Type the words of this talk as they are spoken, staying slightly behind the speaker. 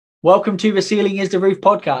Welcome to the Ceiling is the Roof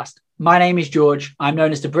podcast. My name is George. I'm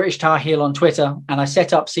known as the British Tar Heel on Twitter, and I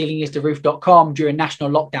set up ceilingistheroof.com during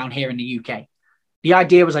national lockdown here in the UK. The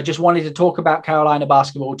idea was I just wanted to talk about Carolina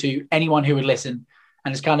basketball to anyone who would listen,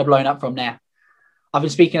 and it's kind of blown up from there. I've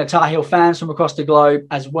been speaking to Tar Heel fans from across the globe,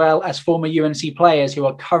 as well as former UNC players who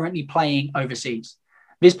are currently playing overseas.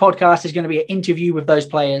 This podcast is going to be an interview with those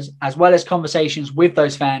players, as well as conversations with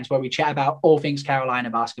those fans where we chat about all things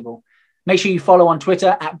Carolina basketball. Make sure you follow on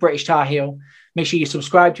Twitter at British Tar Heel. Make sure you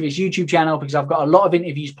subscribe to his YouTube channel because I've got a lot of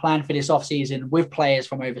interviews planned for this offseason with players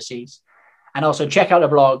from overseas. And also check out the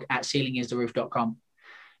blog at ceilingistheroof.com.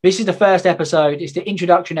 This is the first episode. It's the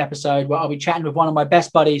introduction episode where I'll be chatting with one of my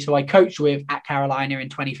best buddies who I coached with at Carolina in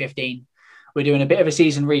 2015. We're doing a bit of a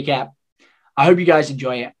season recap. I hope you guys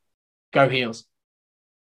enjoy it. Go Heels.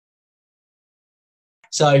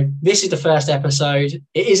 So this is the first episode.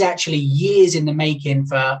 It is actually years in the making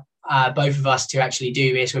for both of us to actually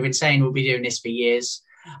do this. We've been saying we'll be doing this for years.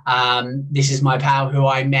 This is my pal who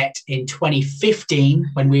I met in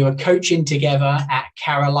 2015 when we were coaching together at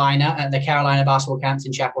Carolina, at the Carolina basketball camps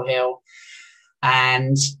in Chapel Hill.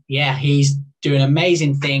 And yeah, he's doing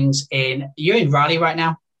amazing things you're in Raleigh right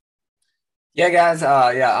now? Yeah, guys.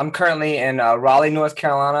 I'm currently in Raleigh, North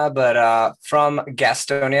Carolina, but from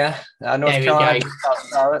Gastonia, North Carolina.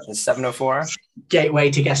 The 704.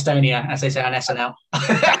 Gateway to Gastonia, as they say on SNL.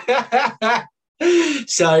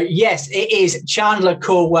 So, yes, it is Chandler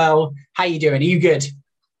Caldwell. How you doing? Are you good?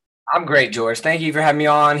 I'm great, George. Thank you for having me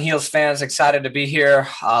on. Heels fans, excited to be here.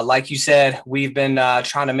 Like you said, we've been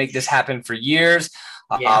trying to make this happen for years.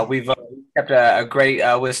 We've kept a great,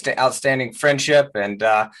 outstanding friendship, and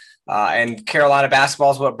Carolina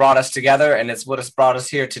basketball is what brought us together, and it's what has brought us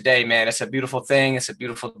here today, man. It's a beautiful thing. It's a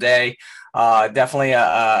beautiful day. Definitely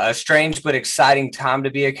a strange but exciting time to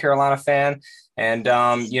be a Carolina fan. And,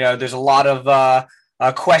 there's a lot of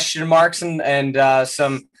question marks and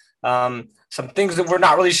some things that we're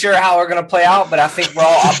not really sure how are going to play out, but I think we're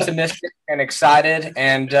all optimistic and excited.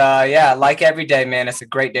 And, like every day, man, it's a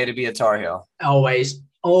great day to be a Tar Heel.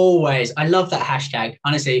 Always. I love that hashtag.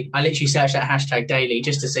 Honestly, I literally search that hashtag daily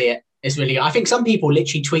just to see it. It's really good. I think some people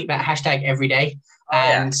literally tweet that hashtag every day.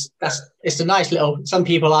 And it's a nice little, some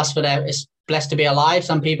people ask for it's blessed to be alive.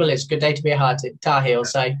 Some people, it's a good day to be a Tar Heel.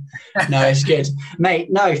 So no, it's good.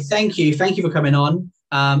 Mate, no, thank you. Thank you for coming on.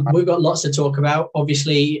 We've got lots to talk about.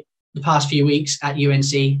 Obviously, the past few weeks at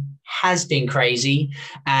UNC has been crazy,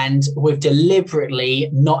 and we've deliberately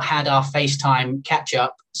not had our FaceTime catch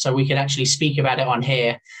up so we could actually speak about it on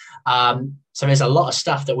here. So there's a lot of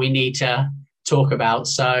stuff that we need to talk about.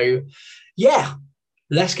 So yeah,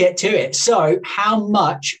 let's get to it. So how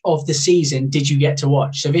much of the season did you get to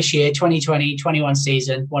watch? So this year, 2020-21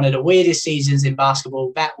 season, one of the weirdest seasons in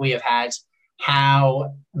basketball that we have had.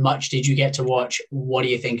 How much did you get to watch? What do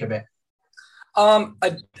you think of it? I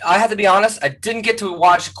have to be honest, I didn't get to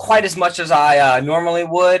watch quite as much as I normally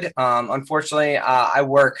would. Unfortunately, I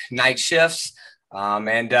work night shifts,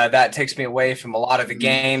 and that takes me away from a lot of the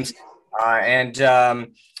games. But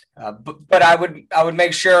I would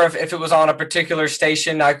make sure if it was on a particular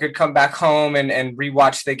station, I could come back home and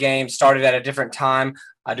rewatch the game started at a different time.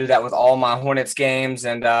 I do that with all my Hornets games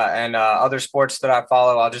and other sports that I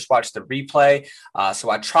follow. I'll just watch the replay. So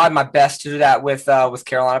I tried my best to do that with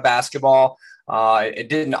Carolina basketball. It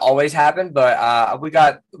didn't always happen, but we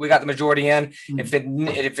got the majority in. If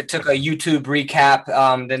it took a YouTube recap,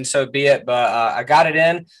 then so be it. But I got it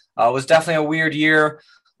in. It was definitely a weird year.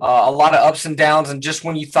 A lot of ups and downs, and just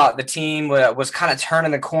when you thought the team was kind of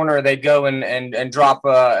turning the corner, they'd go and drop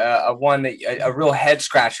a real head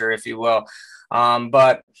scratcher, if you will.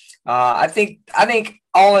 But I think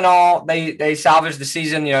all in all, they salvaged the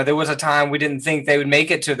season. There was a time we didn't think they would make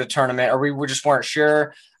it to the tournament, or we just weren't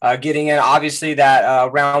sure. Getting in, obviously,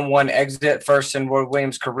 that round one exit first in Roy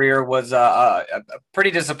Williams' career was pretty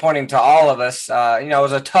disappointing to all of us. It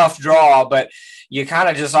was a tough draw, but you kind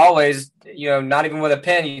of just always, not even with a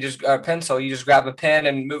pen, you just grab a pen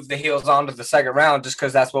and move the Heels on to the second round just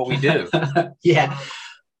because that's what we do. Yeah.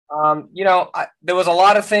 There was a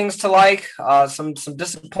lot of things to like, some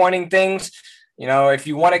disappointing things. If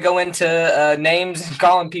you want to go into names and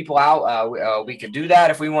calling people out, we could do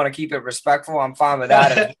that. If we want to keep it respectful, I'm fine with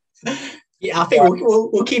that. Yeah, I think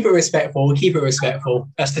we'll keep it respectful.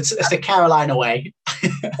 That's the Carolina way.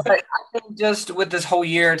 But I think just with this whole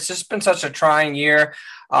year, it's just been such a trying year.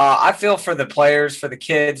 I feel for the players, for the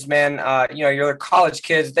kids, man. You're college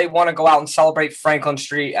kids. They want to go out and celebrate Franklin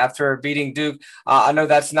Street after beating Duke. I know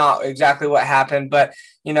that's not exactly what happened, but,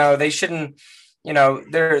 they shouldn't –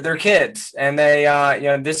 they're kids, and they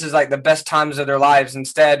this is like the best times of their lives.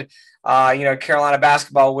 Instead, Carolina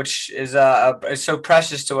basketball, which is so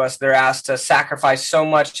precious to us. They're asked to sacrifice so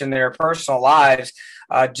much in their personal lives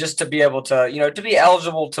just to be able to, to be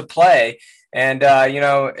eligible to play. And,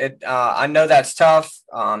 I know that's tough.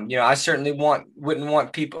 I certainly wouldn't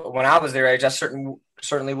want people when I was their age. I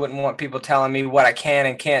certainly wouldn't want people telling me what I can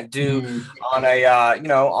and can't do on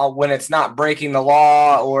when it's not breaking the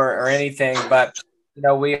law or anything. But,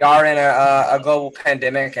 we are in a global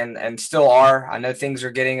pandemic and still are. I know things are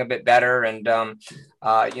getting a bit better. And,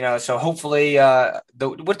 so hopefully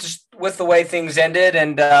with the way things ended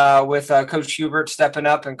and with Coach Hubert stepping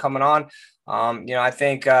up and coming on, I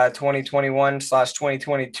think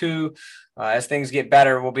 2021/2022, as things get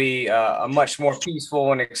better, will be a much more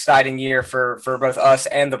peaceful and exciting year for both us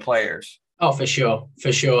and the players. Oh, for sure.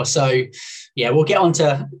 So, yeah, we'll get on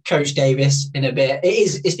to Coach Davis in a bit.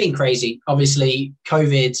 It's been crazy. Obviously,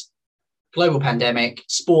 COVID, global pandemic,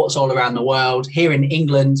 sports all around the world. Here in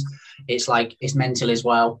England, it's mental as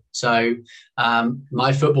well. So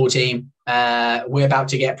my football team, we're about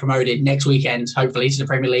to get promoted next weekend, hopefully, to the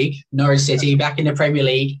Premier League. Norwich City back in the Premier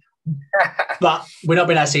League. But we're not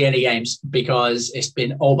going to see any games because it's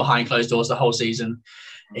been all behind closed doors the whole season.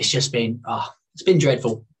 It's just been, it's been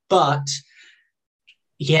dreadful. But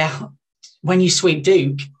yeah, when you sweep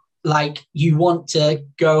Duke, you want to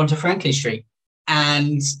go onto Franklin Street.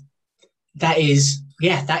 And that's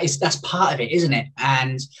part of it, isn't it?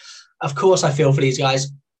 And of course, I feel for these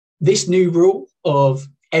guys. This new rule of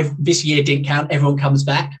this year didn't count, everyone comes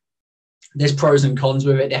back. There's pros and cons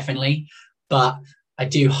with it, definitely. But I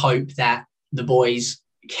do hope that the boys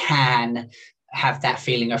can have that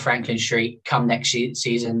feeling of Franklin Street come next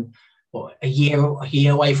season. Or a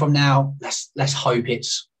year away from now. Let's hope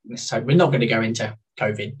we're not going to go into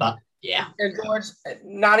COVID, but yeah. And George,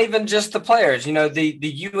 not even just the players,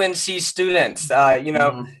 the UNC students,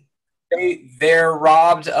 they're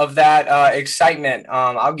robbed of that excitement.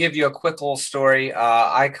 I'll give you a quick little story.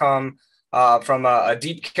 I come from a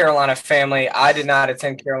deep Carolina family. I did not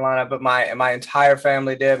attend Carolina, but my entire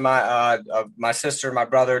family did. My sister, my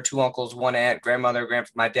brother, 2 uncles, 1 aunt, grandmother,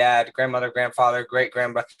 my dad, grandmother, grandfather, great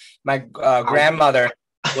grandpa. My grandmother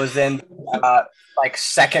was in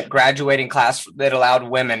second graduating class that allowed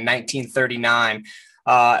women, 1939.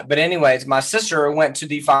 But anyways, my sister went to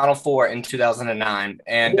the Final Four in 2009,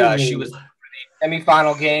 and she was in the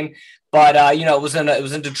semifinal game. But it was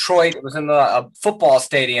in Detroit. It was in the football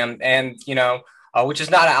stadium, and which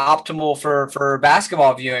is not optimal for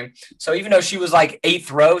basketball viewing. So even though she was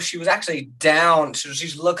 8th row, she was actually down. So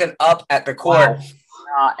she's looking up at the court,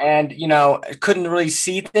 and couldn't really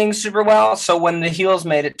see things super well. So when the Heels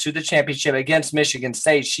made it to the championship against Michigan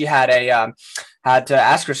State, she had to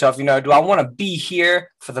ask herself, do I want to be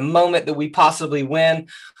here for the moment that we possibly win?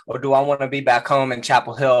 Or do I want to be back home in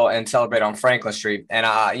Chapel Hill and celebrate on Franklin Street? And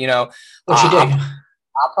what you do?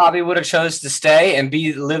 I probably would have chose to stay and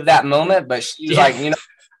live that moment. But she was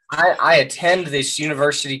I attend this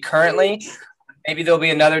university currently. Maybe there'll be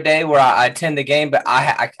another day where I attend the game, but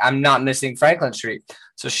I'm not missing Franklin Street.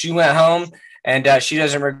 So she went home, and she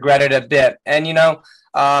doesn't regret it a bit. And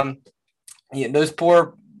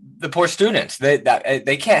the poor students, they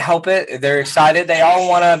can't help it. They're excited. They all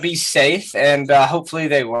want to be safe, and hopefully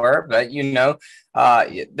they were. But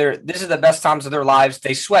this is the best times of their lives.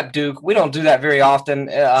 They swept Duke. We don't do that very often,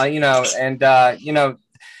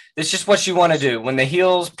 it's just what you want to do. When the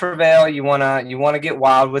Heels prevail, you want to get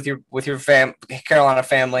wild with your Carolina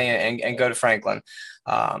family and go to Franklin.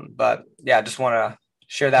 But yeah, I just want to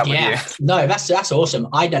share that with you. No, that's awesome.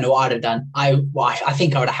 I don't know what I'd have done. I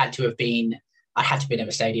think I would have had to have been. I had to be in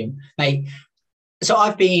a stadium, mate. So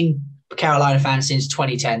I've been a Carolina fan since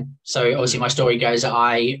 2010. So obviously my story goes that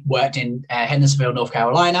I worked in Hendersonville, North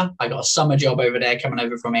Carolina. I got a summer job over there coming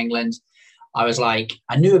over from England. I was I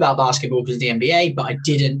knew about basketball because of the NBA, but I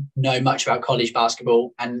didn't know much about college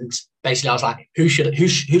basketball. And basically I was like,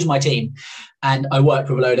 who's my team? And I worked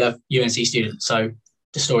with a load of UNC students. So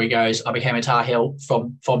the story goes, I became a Tar Heel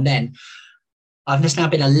from then. I've just now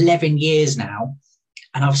been 11 years now,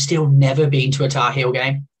 and I've still never been to a Tar Heel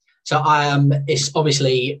game. So it's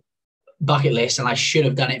obviously bucket list, and I should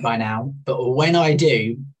have done it by now. But when I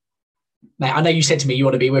do, mate, I know you said to me you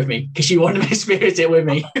want to be with me because you want to experience it with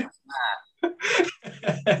me.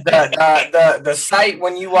 the sight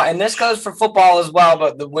when you walk, and this goes for football as well,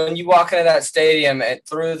 but when you walk into that stadium and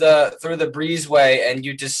through the breezeway and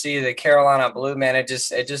you just see the Carolina blue, man, it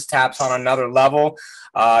just taps on another level.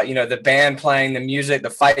 The band playing the music, the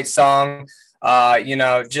fight song,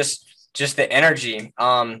 just the energy.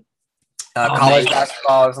 College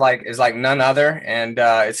basketball is like none other, and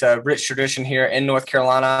it's a rich tradition here in North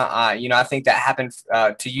Carolina. I think that happened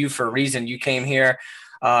to you for a reason. You came here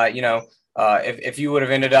if you would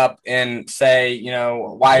have ended up in, say,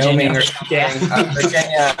 Wyoming or something,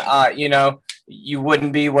 Virginia, you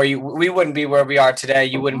wouldn't be we wouldn't be where we are today.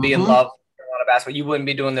 You wouldn't be in love with basketball. You wouldn't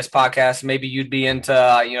be doing this podcast. Maybe you'd be into,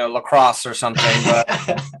 lacrosse or something. But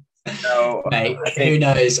mate, who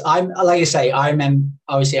knows? I'm like I say, I remember.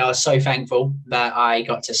 Obviously, I was so thankful that I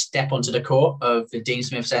got to step onto the court of the Dean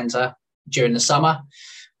Smith Centre during the summer.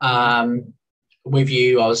 With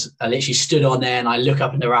you, I literally stood on there and I look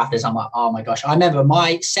up in the rafters. I'm like, oh my gosh! I remember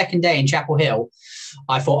my second day in Chapel Hill.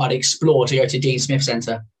 I thought I'd explore to go to Dean Smith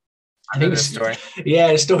Centre. I think the story.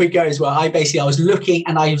 Yeah, the story goes well. I was looking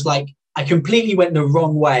and I was like, I completely went the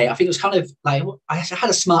wrong way. I think it was kind of like I had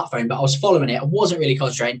a smartphone, but I was following it. I wasn't really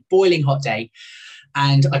concentrating. Boiling hot day,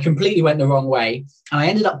 and I completely went the wrong way. And I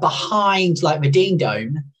ended up behind like the Dean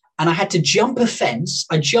Dome, and I had to jump a fence.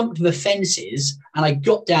 I jumped the fences, and I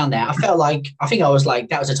got down there. I felt like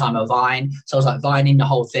that was a time of Vine, so I was like vining the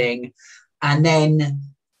whole thing. And then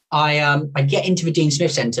I get into the Dean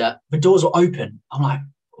Smith Centre. The doors were open. I'm like,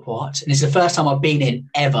 what? And it's the first time I've been in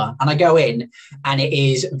ever. And I go in and it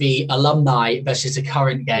is the alumni versus the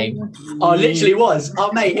current game. Oh, it literally was.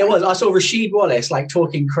 Oh, mate, it was. I saw Rasheed Wallace like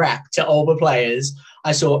talking crap to all the players.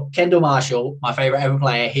 I saw Kendall Marshall, my favourite ever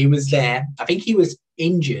player. He was there. I think he was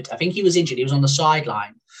injured. He was on the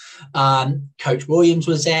sideline. Coach Williams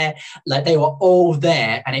was there. Like they were all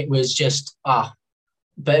there. And it was just,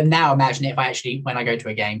 but now imagine it when I go to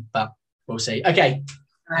a game, but we'll see. Okay.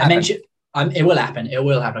 I mentioned, it will happen. It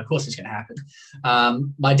will happen. Of course, it's going to happen.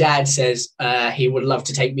 My dad says he would love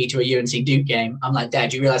to take me to a UNC Duke game. I'm like,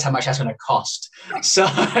 Dad, do you realize how much that's going to cost? So,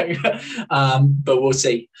 but we'll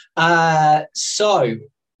see. So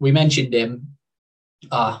we mentioned him,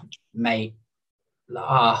 mate,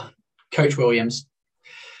 Coach Williams.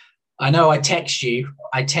 I know I text you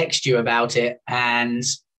about it, and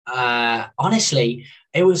honestly,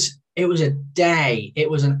 it was a day. It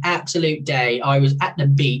was an absolute day. I was at the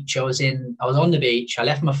beach. I was on the beach. I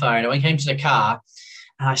left my phone. I came to the car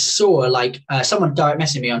and I saw someone direct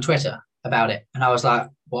messaged me on Twitter about it. And I was like,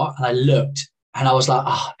 what? And I looked and I was like,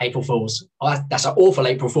 April Fools. Oh, that's an awful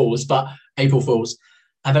April Fools, but April Fools.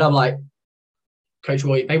 And then I'm like, Coach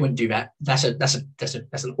Roy, they wouldn't do that. That's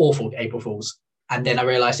an awful April Fools. And then I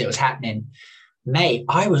realized it was happening. Mate,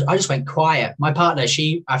 I just went quiet. My partner,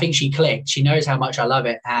 I think she clicked. She knows how much I love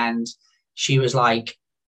it. And she was like,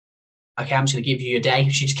 okay, I'm just going to give you a day.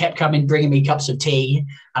 She just kept coming, bringing me cups of tea.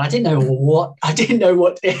 And I didn't know what,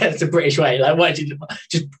 it's a British way. Like, what did you do?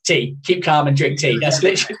 Just tea, keep calm and drink tea. That's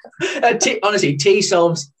literally, honestly, tea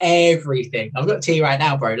solves everything. I've got tea right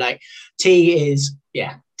now, bro. Like tea is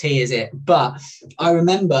it. But I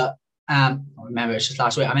remember it's just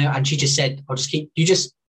last week. And she just said, you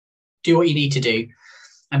just do what you need to do.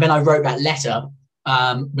 And then I wrote that letter,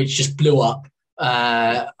 which just blew up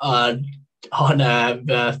on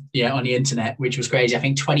the internet, which was crazy. I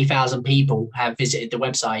think 20,000 people have visited the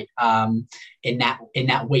website in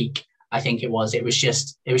that week. I think it was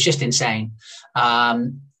just insane.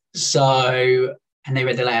 So, and they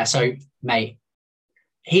read the letter. So, mate,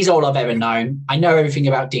 he's all I've ever known. I know everything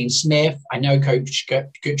about Dean Smith. I know Coach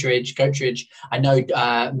Guttridge. I know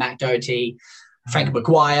Matt Doherty, Frank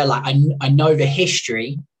McGuire. Like I know the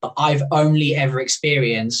history, but I've only ever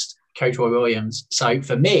experienced Coach Roy Williams. So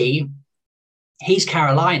for me, he's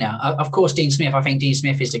Carolina. Of course, Dean Smith. I think Dean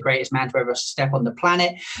Smith is the greatest man to ever step on the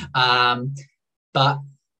planet. But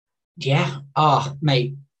yeah,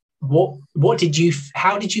 mate,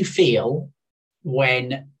 how did you feel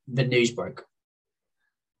when the news broke?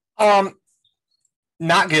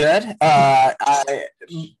 Not good.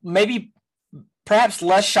 Maybe perhaps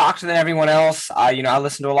less shocked than everyone else. I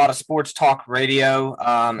listen to a lot of sports talk radio,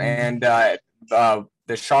 and the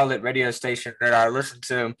Charlotte radio station that I listened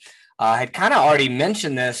to had kind of already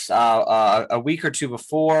mentioned this a week or two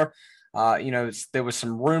before. There was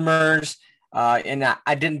some rumors, and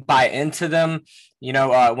I didn't buy into them.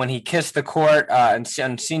 When he kissed the court on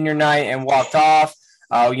senior night and walked off,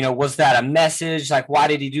 was that a message? Like, why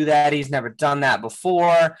did he do that? He's never done that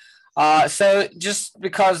before. So just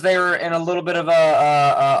because they were in a little bit of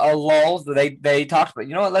a lull, they talked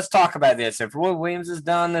about, let's talk about this. If Roy Williams is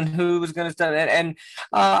done, then who is going to start? And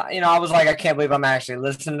I was like, I can't believe I'm actually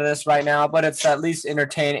listening to this right now, but it's at least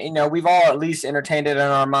entertaining. We've all at least entertained it in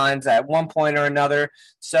our minds at one point or another.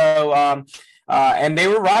 So, and they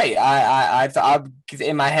were right. I thought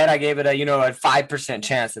in my head I gave it a 5%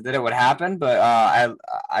 chance that it would happen, but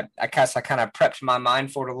I guess I kind of prepped my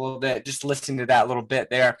mind for it a little bit, just listening to that little bit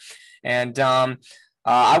there, and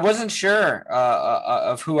I wasn't sure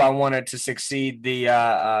of who I wanted to succeed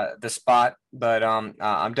the spot, but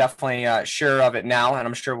I'm definitely sure of it now, and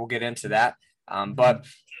I'm sure we'll get into that. But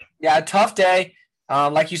yeah, a tough day.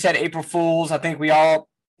 Like you said, April Fools. I think we all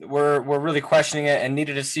were really questioning it and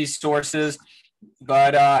needed to see sources.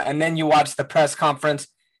 But and then you watch the press conference,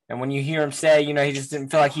 and when you hear him say, he just didn't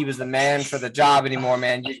feel like he was the man for the job anymore,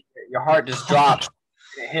 man, your heart just dropped.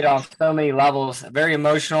 It hit on so many levels. Very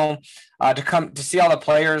emotional to see all the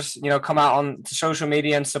players, come out on social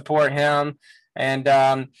media and support him, and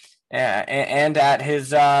at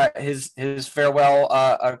his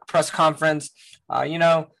farewell press conference.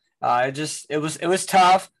 It was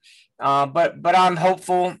tough. But I'm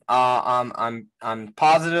hopeful. I'm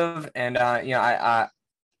positive, and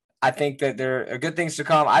I think that there are good things to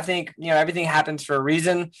come. I think everything happens for a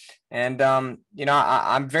reason, and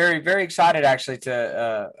I'm very, very excited actually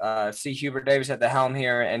to see Hubert Davis at the helm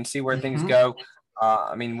here and see where things go.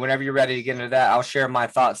 Whenever you're ready to get into that, I'll share my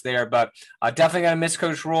thoughts there. But definitely gonna miss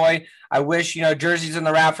Coach Roy. I wish jerseys in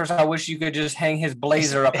the rafters. I wish you could just hang his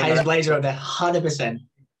blazer up. Hang his blazer up there, 100%.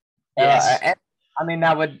 Yes.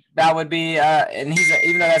 That would be and he's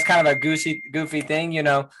even though that's kind of a goofy thing,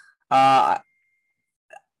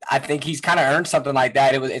 I think he's kind of earned something like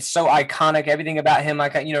that. It's so iconic, everything about him,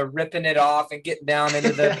 like ripping it off and getting down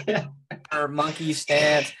into the monkey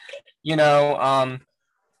stance.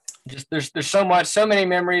 Just there's so many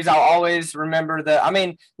memories. I'll always remember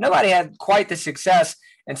nobody had quite the success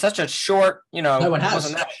in such a short. No one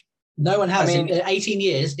has. No one has. In 18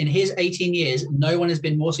 years, in his 18 years, no one has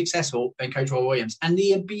been more successful than Coach Roy Williams. And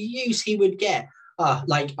the abuse he would get. I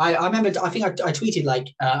remember, I think I tweeted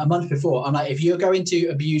a month before. I'm like, if you're going to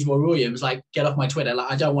abuse Roy Williams, get off my Twitter.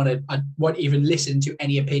 I won't even listen to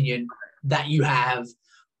any opinion that you have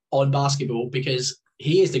on basketball because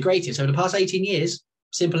he is the greatest. Over the past 18 years,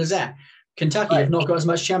 simple as that. Kentucky have not got as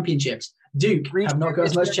much championships. Duke have not got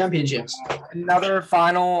as much championships. Another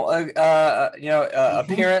final,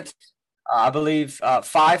 appearance. I believe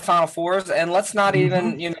 5 Final Fours, and let's not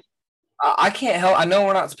even, I can't help. I know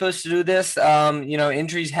we're not supposed to do this.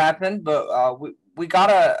 Injuries happen, but we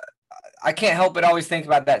gotta. I can't help but always think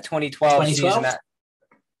about that 2012 season.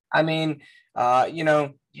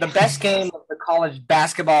 The best game of the college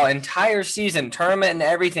basketball entire season, tournament and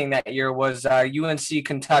everything that year was UNC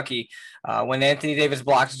Kentucky when Anthony Davis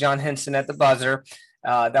blocked John Henson at the buzzer.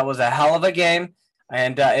 That was a hell of a game.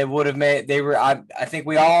 And it would have made I think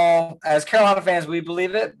we all, as Carolina fans, we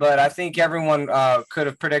believe it, but I think everyone could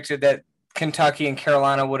have predicted that Kentucky and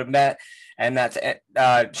Carolina would have met, and that's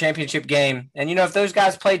a championship game. And, if those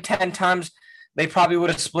guys played 10 times, they probably would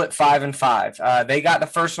have split 5 and 5. They got the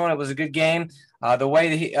first one. It was a good game. The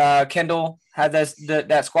way Kendall had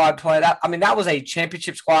that squad play, that was a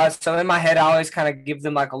championship squad. So in my head, I always kind of give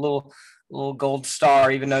them a little gold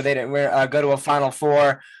star, even though they didn't go to a Final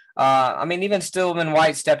Four. Even Stillman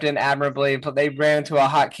White stepped in admirably, but they ran into a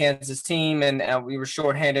hot Kansas team, and we were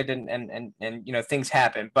shorthanded, and things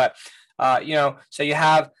happened. But so you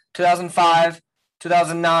have 2005,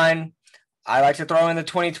 2009. I like to throw in the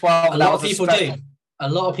 2012. A lot of people do. A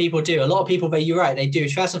lot of people, but you're right, they do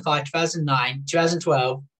 2005, 2009,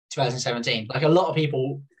 2012, 2017. A lot of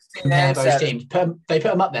people compare those teams. They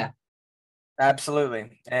put them up there.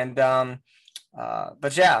 Absolutely, and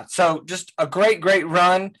but yeah, so just a great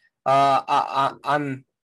run. I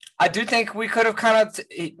do think we could have kind of,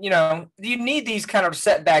 you need these kind of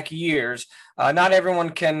setback years. Not everyone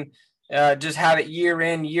can just have it year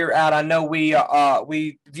in, year out. I know we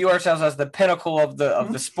view ourselves as the pinnacle of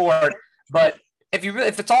the sport, but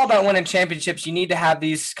if it's all about winning championships, you need to have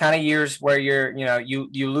these kind of years where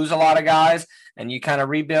you lose a lot of guys and you kind of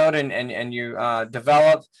rebuild and you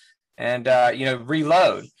develop and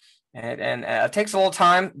reload. And it takes a little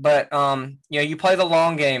time, but you play the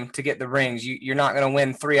long game to get the rings. You're not going to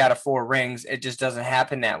win 3 out of 4 rings. It just doesn't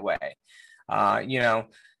happen that way,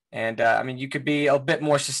 And you could be a bit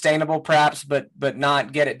more sustainable, perhaps, but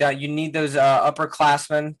not get it done. You need those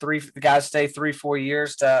upperclassmen. The guys stay 3-4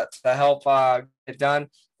 years to help get it done,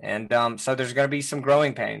 and so there's going to be some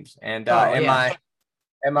growing pains. And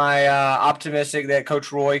Am I optimistic that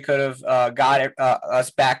Coach Roy could have got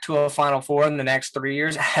us back to a Final Four in the next 3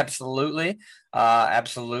 years? Absolutely.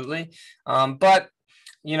 Absolutely. But,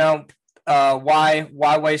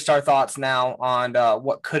 why waste our thoughts now on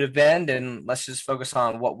what could have been, and let's just focus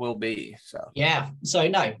on what will be. So yeah. So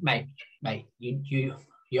no, mate, you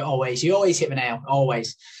always hit the nail,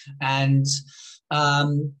 always. And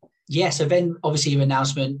so then obviously your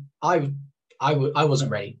announcement, I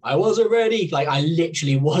wasn't ready. I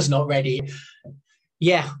literally was not ready.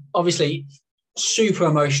 Yeah, obviously, super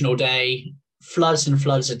emotional day, floods and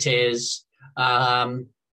floods of tears. And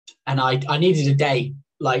I needed a day.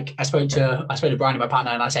 I spoke to Brian, my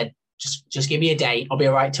partner, and I said, just give me a date. I'll be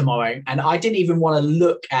all right tomorrow. And I didn't even want to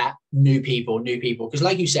look at new people. Because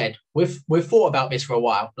like you said, we've thought about this for a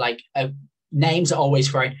while. Like names are always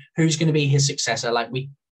thrown. Who's going to be his successor? Like we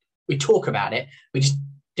talk about it. We just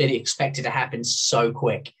didn't expect it to happen so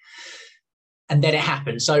quick. And then it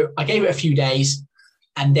happened. So I gave it a few days.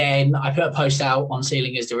 And then I put a post out on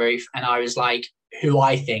Ceiling is the Roof. And I was like, who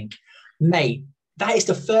I think. Mate, that is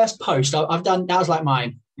the first post I've done. That was like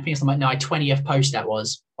my 20th post that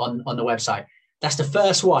was on the website. That's the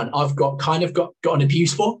first one I've got an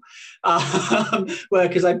abuse for.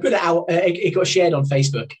 Because I put it out, it got shared on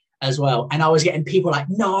Facebook as well. And I was getting people like,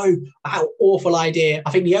 no, how awful idea.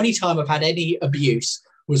 I think the only time I've had any abuse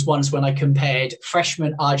was once when I compared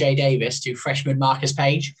freshman RJ Davis to freshman Marcus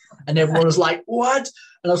Page. And everyone was like, what?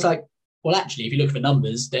 And I was like, well, actually, if you look at the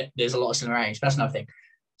numbers, there's a lot of similarities. That's another thing.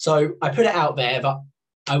 So I put it out there that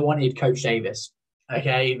I wanted Coach Davis.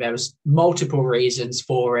 Okay, there was multiple reasons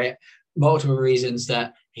for it, multiple reasons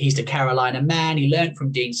that he's the Carolina man. He learned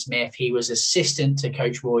from Dean Smith. He was assistant to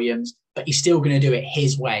Coach Williams, but he's still going to do it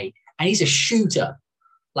his way. And he's a shooter,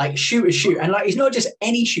 like shoot. And like he's not just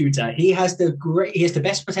any shooter. He has the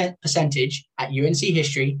best percentage at UNC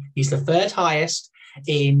history. He's the third highest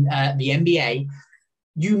in the NBA.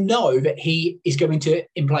 You know that he is going to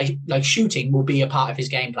imply like shooting will be a part of his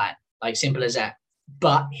game plan, like simple as that.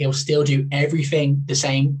 But he'll still do everything the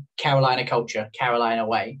same Carolina culture, Carolina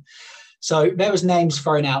way. So there was names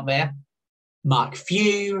thrown out there. Mark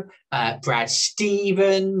Few, Brad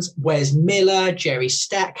Stevens, Wes Miller, Jerry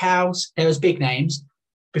Stackhouse. There was big names.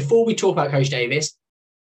 Before we talk about Coach Davis,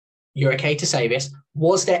 you're okay to say this.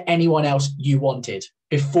 Was there anyone else you wanted?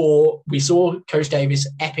 Before we saw Coach Davis'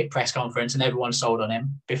 epic press conference and everyone sold on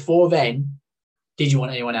him, before then, did you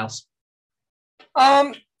want anyone else?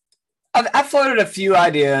 I floated a few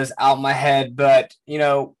ideas out my head, but, you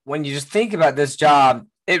know, when you just think about this job,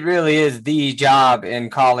 it really is the job in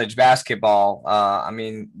college basketball. I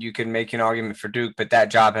mean, you can make an argument for Duke, but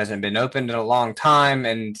that job hasn't been opened in a long time.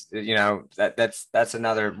 And, you know, that's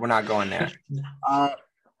another, we're not going there.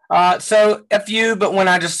 So a few, but when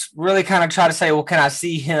I just really kind of try to say, well, can I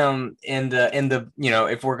see him in the, you know,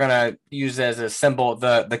 if we're going to use as a symbol,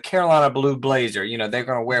 the Carolina blue blazer, you know, they're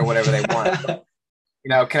going to wear whatever they want. You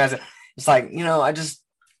know, it's like, you know,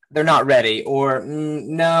 they're not ready, or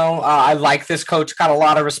no, I like this coach, got a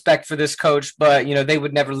lot of respect for this coach, but, you know, they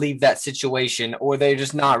would never leave that situation, or they're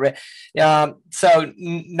just not ready. So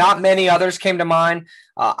not many others came to mind.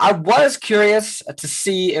 I was curious to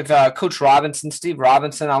see if Coach Robinson, Steve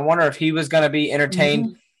Robinson, I wonder if he was going to be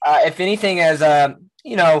entertained, if anything, as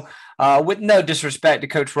you know, with no disrespect to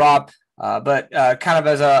Coach Rob, but kind of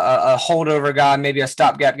as a holdover guy, maybe a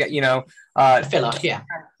stopgap guy, you know, filler, yeah.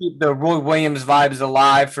 Keep the Roy Williams vibes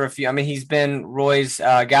alive for a few. I mean, he's been Roy's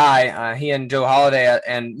guy. He and Joe Holiday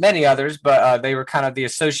and many others, but they were kind of the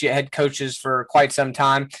associate head coaches for quite some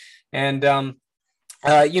time. And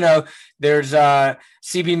you know, there's CB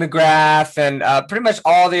McGrath and pretty much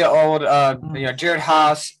all the old, you know, Jared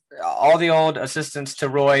Haas, all the old assistants to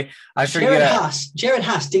Roy. Jared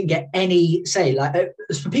Haas didn't get any say. Like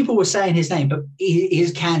people were saying his name, but he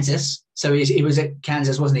is Kansas, so he was at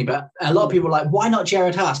Kansas, wasn't he? But a lot of people were like, why not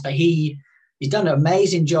Jared Haas? But he's done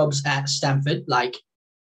amazing jobs at Stanford, like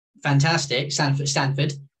fantastic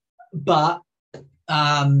Stanford. But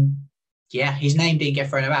yeah, his name didn't get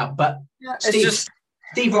thrown out. But yeah,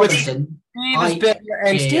 Steve Robinson,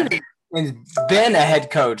 Steve has been a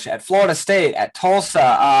head coach at Florida State, at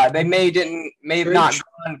Tulsa. They may have not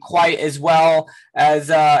done quite as well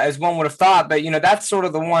as one would have thought, but, you know, that's sort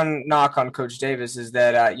of the one knock on Coach Davis is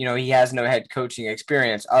that you know, he has no head coaching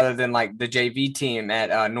experience other than like the JV team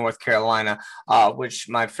at North Carolina, which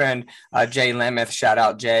my friend Jay Lameth, shout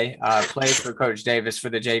out Jay, played for Coach Davis for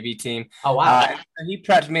the JV team. Oh wow! He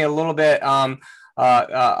prepped me a little bit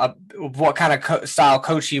what kind of style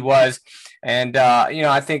coach he was. And, you know,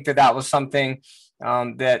 I think that was something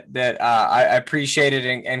that I appreciated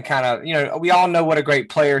and kind of, you know, we all know what a great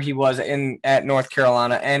player he was at North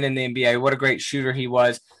Carolina and in the NBA, what a great shooter he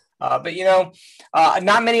was. But, you know,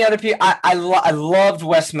 not many other people. I loved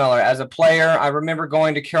Wes Miller as a player. I remember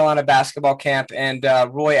going to Carolina basketball camp and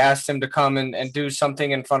Roy asked him to come and do something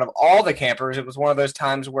in front of all the campers. It was one of those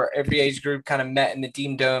times where every age group kind of met in the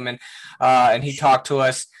Dean Dome and he talked to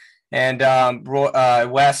us. And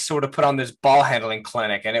Wes sort of put on this ball handling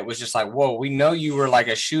clinic, and it was just like, whoa, we know you were like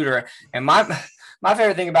a shooter. And my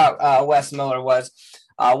favorite thing about Wes Miller was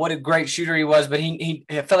what a great shooter he was, but he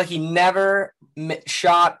I felt like he never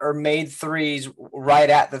shot or made threes right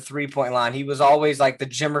at the 3-point line. He was always like the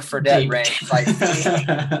Jimmer Fredette range, like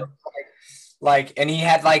and he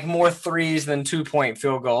had like more threes than 2-point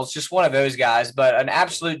field goals. Just one of those guys, but an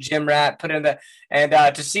absolute gym rat. Put in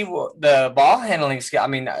to see the ball handling skill. I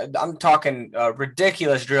mean, I'm talking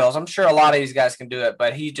ridiculous drills. I'm sure a lot of these guys can do it,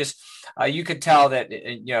 but he just you could tell that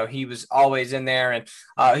he was always in there, and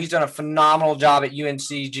he's done a phenomenal job at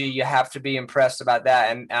UNCG. You have to be impressed about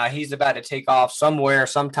that, and he's about to take off somewhere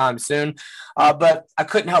sometime soon. But I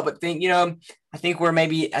couldn't help but think, I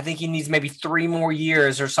think he needs maybe 3 more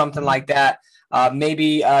years or something like that.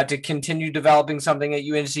 Maybe to continue developing something at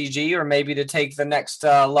UNCG, or maybe to take the next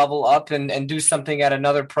level up and do something at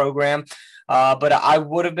another program. But I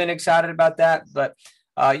would have been excited about that. But,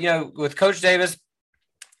 with Coach Davis,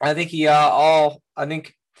 I think he affirmed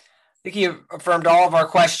all of our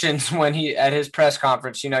questions when at his press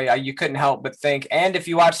conference. You couldn't help but think. And if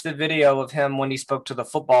you watch the video of him when he spoke to the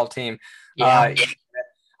football team,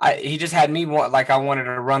 he just had me I wanted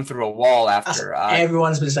to run through a wall after.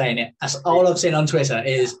 Everyone's been saying it. That's all I've seen on Twitter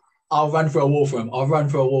is, I'll run through a wall for him. I'll run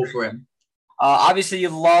through a wall for him. Obviously, you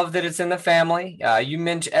love that it's in the family. You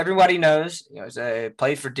mentioned, everybody knows,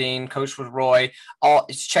 played for Dean, coached with Roy.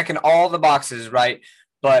 It's checking all the boxes, right?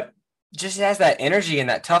 But just has that energy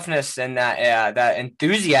and that toughness and that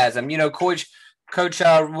enthusiasm. Coach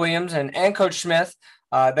Williams and Coach Smith,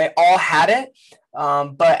 they all had it.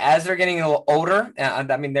 But as they're getting a little older,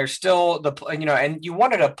 they're still and you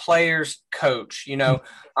wanted a player's coach,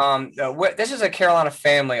 this is a Carolina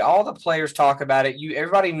family. All the players talk about it.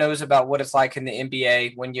 Everybody knows about what it's like in the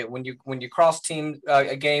NBA when you cross team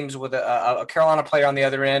games with a Carolina player on the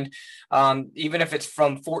other end. Even if it's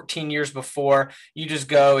from 14 years before, you just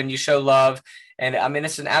go and you show love. And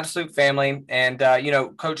it's an absolute family. And,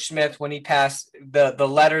 Coach Smith, when he passed the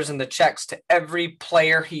letters and the checks to every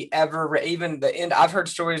player he ever, even the end, I've heard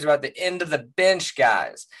stories about the end of the bench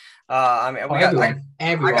guys. Everyone.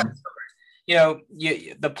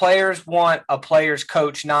 The players want a player's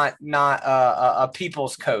coach, not a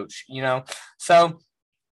people's coach, So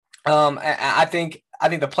I think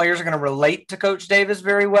the players are going to relate to Coach Davis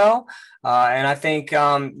very well. And I think,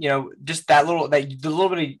 just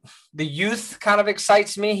the youth kind of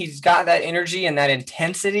excites me. He's got that energy and that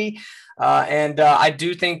intensity. And I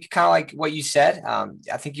do think, kind of like what you said,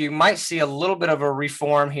 I think you might see a little bit of a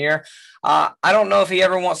reform here. I don't know if he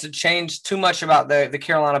ever wants to change too much about the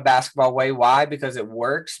Carolina basketball way. Why? Because it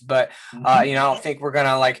works. But, I don't think we're going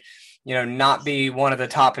to not be one of the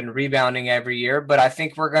top in rebounding every year. But I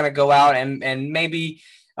think we're going to go out and maybe,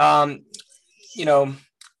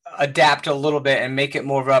 adapt a little bit and make it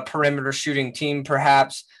more of a perimeter shooting team,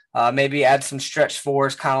 perhaps. Maybe add some stretch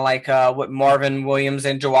fours, kind of like what Marvin Williams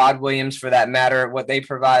and Jawad Williams, for that matter, what they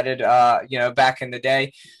provided, back in the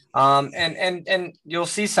day. And you'll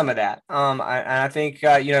see some of that. I think,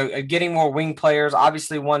 getting more wing players,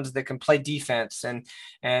 obviously ones that can play defense and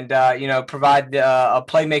provide a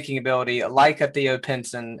playmaking ability like a Theo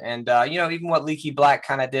Pinson and, even what Leaky Black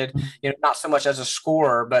kind of did, not so much as a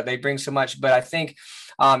scorer, but they bring so much. But I think,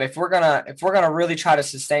 if we're gonna really try to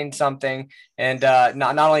sustain something and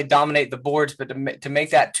not only dominate the boards, but to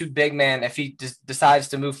make that too big man, if he decides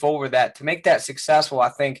to move forward, to make that successful, I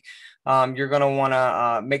think you're going to want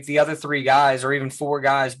to make the other 3 guys or even 4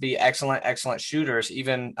 guys be excellent shooters,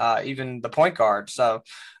 even the point guard. So,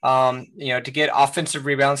 to get offensive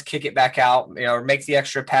rebounds, kick it back out, or make the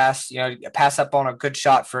extra pass, pass up on a good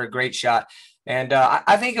shot for a great shot. And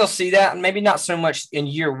I think you'll see that, and maybe not so much in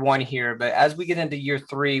year 1 here, but as we get into year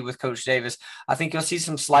 3 with Coach Davis, I think you'll see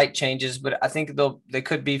some slight changes, but I think they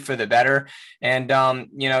could be for the better. And,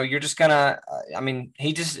 you're just going to,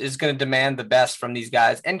 he just is going to demand the best from these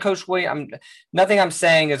guys. And Coach Williams, nothing I'm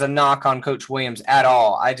saying is a knock on Coach Williams at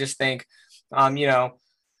all. I just think,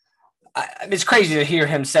 it's crazy to hear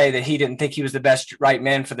him say that he didn't think he was the best right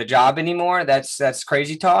man for the job anymore. That's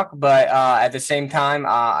crazy talk. But at the same time,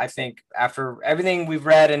 I think after everything we've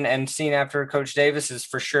read and seen after Coach Davis is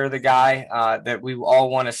for sure the guy that we all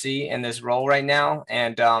want to see in this role right now.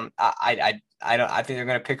 And I think they're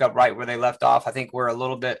going to pick up right where they left off. I think we're a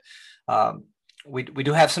little bit we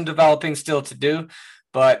do have some developing still to do,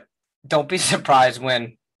 but don't be surprised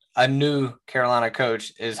when a new Carolina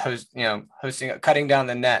coach is cutting down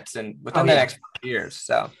the nets and within the next 5 years.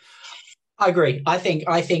 So I agree. I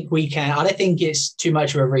think we can. I don't think it's too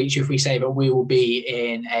much of a reach if we say that we will be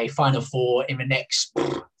in a Final Four in the next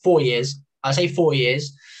 4 years. I say 4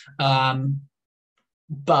 years.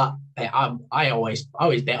 But I always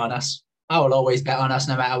bet on us. I will always bet on us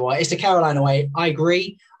no matter what. It's the Carolina way. I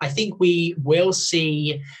agree. I think we will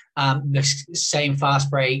see the same fast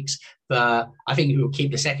breaks, but I think we will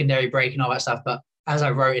keep the secondary break and all that stuff. But as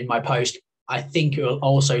I wrote in my post, I think you'll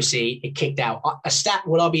also see it kicked out. A stat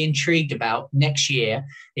what I'll be intrigued about next year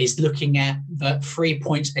is looking at the 3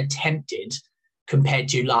 points attempted compared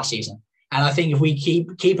to last season. And I think if we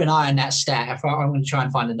keep an eye on that stat, I'm going to try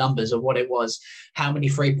and find the numbers of what it was, how many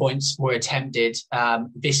 3 points were attempted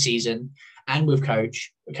this season, and with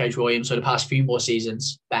Coach Williams for the past few more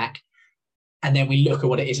seasons back. And then we look at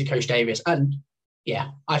what it is at Coach Davis. And yeah,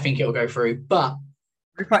 I think it'll go through. But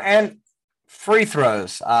and free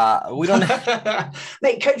throws. We don't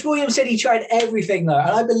Mate, Coach Williams said he tried everything though,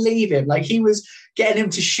 and I believe him. Like, he was getting him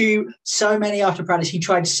to shoot so many after practice. He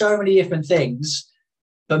tried so many different things.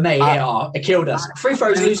 But mate, it killed us. Free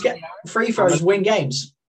throws win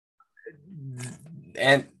games.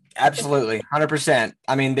 And absolutely, 100%.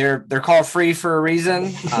 I mean, they're called free for a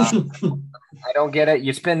reason. I don't get it.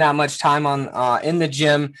 You spend that much time on in the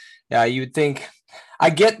gym. You would think. I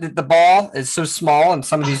get that the ball is so small, and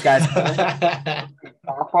some of these guys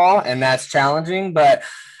softball, and that's challenging. But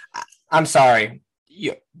I'm sorry,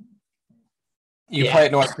 you play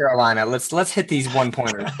at North Carolina. Let's hit these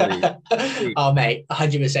 1-pointers. Oh, mate,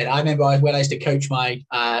 100%. I remember when I used to coach my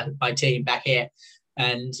team back here,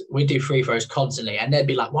 and we'd do free throws constantly, and they'd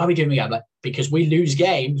be like, "Why are we doing that?" Like, because we lose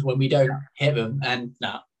games when we don't hit them, and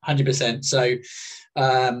no, 100%. So.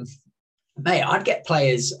 Mate, I'd get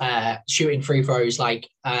players shooting free throws. Like,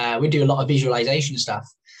 we do a lot of visualization stuff.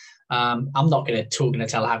 I'm not going to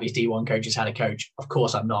tell how these D1 coaches how to coach. Of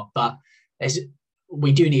course I'm not. But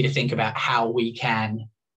we do need to think about how we can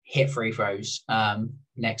hit free throws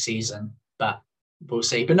next season. But we'll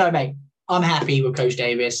see. But no, mate, I'm happy with Coach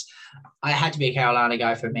Davis. I had to be a Carolina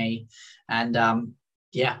guy for me. And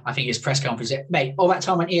yeah, I think his press conference, mate, all that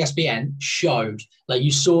time on ESPN showed, like,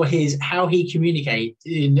 you saw how he communicated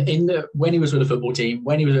when he was with the football team,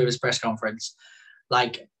 when he was with his press conference.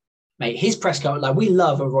 Like, mate, his press conference, like, we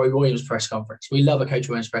love a Roy Williams press conference. We love a Coach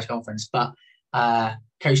Williams press conference. But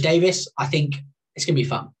Coach Davis, I think it's going to be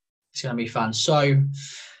fun. It's going to be fun. So,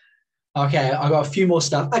 okay, I've got a few more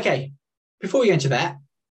stuff. Okay, before we get into that,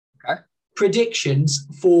 predictions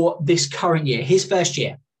for this current year, his first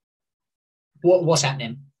year. What's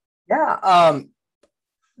happening? Yeah, I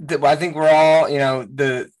think we're all,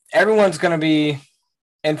 everyone's going to be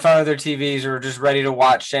in front of their TVs or just ready to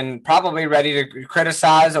watch and probably ready to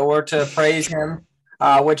criticize or to praise him,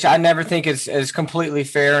 which I never think is completely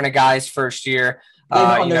fair in a guy's first year. Blame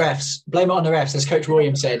it on the refs. Blame it on the refs, as Coach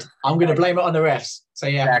Williams said. I'm going to blame it on the refs. So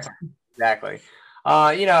yeah, exactly.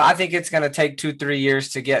 I think it's going to take 2-3 years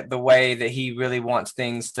to get the way that he really wants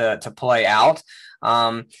things to play out.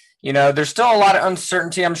 There's still a lot of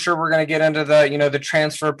uncertainty. I'm sure we're going to get into the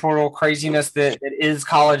transfer portal craziness that is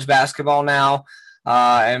college basketball now.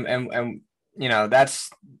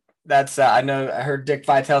 That's I heard Dick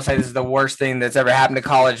Vitale say this is the worst thing that's ever happened to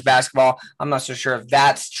college basketball. I'm not so sure if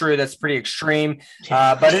that's true. That's pretty extreme.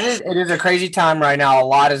 But it is a crazy time right now. A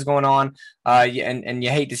lot is going on. And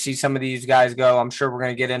you hate to see some of these guys go. I'm sure we're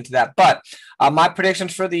going to get into that. But my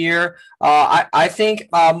predictions for the year, I think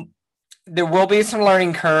there will be some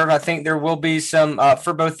learning curve. I think there will be some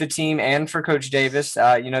for both the team and for Coach Davis.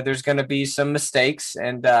 There's going to be some mistakes,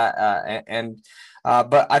 but I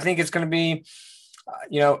think it's going to be,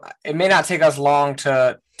 it may not take us long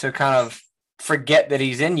to kind of forget that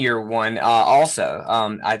he's in year one. Also,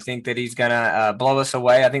 I think that he's going to blow us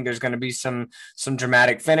away. I think there's going to be some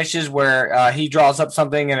dramatic finishes where he draws up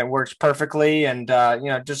something and it works perfectly, and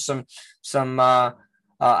just some.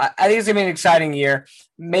 I think it's going to be an exciting year.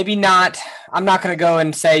 Maybe not. I'm not going to go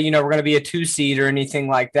and say, we're going to be a 2 seed or anything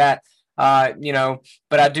like that.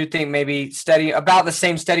 But I do think maybe about the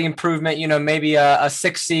same steady improvement, maybe a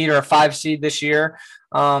 6 seed or a 5 seed this year.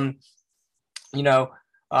 But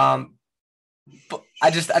I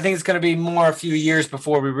think it's going to be a few years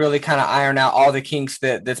before we really kind of iron out all the kinks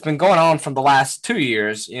that's been going on from the last 2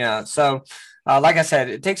 years, So, like I said,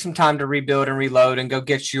 it takes some time to rebuild and reload and go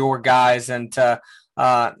get your guys and to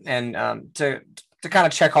kind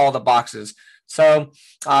of check all the boxes. So,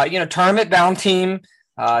 tournament bound team,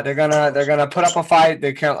 they're gonna put up a fight.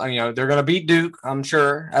 They're gonna beat Duke, I'm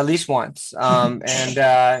sure, at least once. But I'm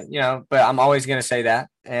always gonna say that.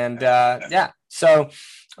 And so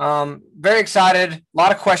very excited. A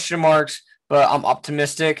lot of question marks, but I'm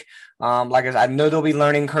optimistic. Like I said, I know there'll be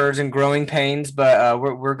learning curves and growing pains, but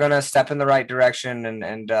we're gonna step in the right direction,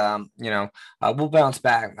 and we'll bounce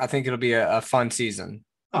back. I think it'll be a fun season.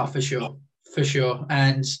 Oh, for sure,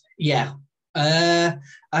 and yeah.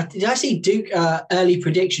 Did I see Duke early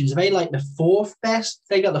predictions? Are they like the 4th best?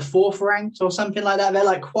 They got the 4th ranked or something like that. They're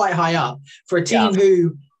like quite high up for a team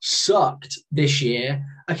who sucked this year.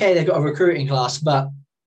 Okay, they've got a recruiting class, but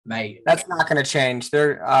Mate, That's not going to change.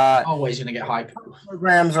 They're always going to get hype.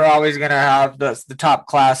 programs are always going to have the top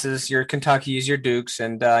classes, your Kentuckys, your Dukes,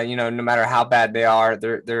 and no matter how bad they are,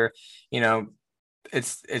 they're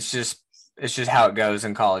it's just how it goes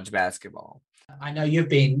in college basketball. I know you've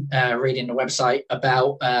been reading the website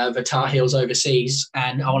about the Tar Heels overseas,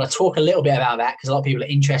 and I want to talk a little bit about that because a lot of people are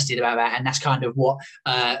interested about that, and that's kind of what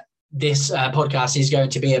this podcast is going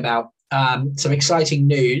to be about. Some exciting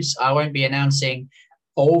news. I won't be announcing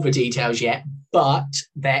all the details yet, but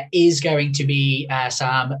there is going to be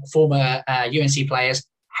some former UNC players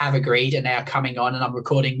have agreed, and they are coming on, and I'm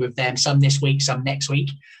recording with them, some this week, some next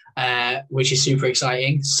week, which is super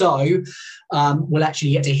exciting. So we'll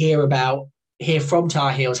actually get to hear from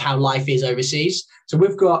Tar Heels how life is overseas. So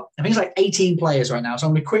we've got, I think it's like 18 players right now. So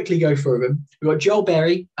I'm going to quickly go through them. We've got Joel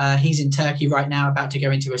Berry. He's in Turkey right now, about to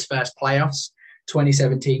go into his first playoffs.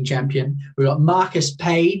 2017 champion. We've got Marcus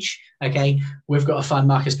Page. Okay, we've got a fun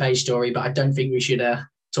Marcus Page story, but I don't think we should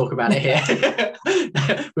talk about it here.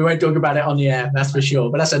 We won't talk about it on the air, that's for sure.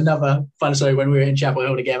 But that's another fun story when we were in Chapel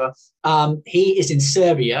Hill together. He is in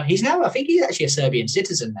Serbia. He's now, I think he's actually a Serbian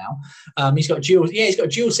citizen now. He's got dual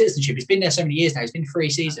citizenship. He's been there so many years now. He's been 3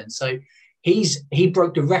 seasons. So he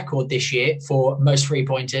broke the record this year for most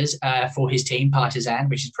 3-pointers for his team, Partizan,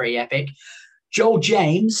 which is pretty epic. Joel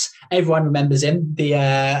James, everyone remembers him, the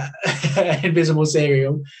invisible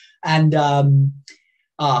serial. And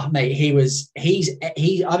mate,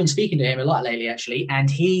 I've been speaking to him a lot lately, actually, and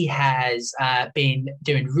he has been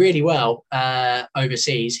doing really well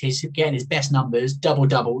overseas. He's getting his best numbers,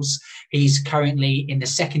 double-doubles. He's currently in the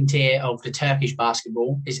second tier of the Turkish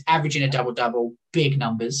basketball. He's averaging a double-double, big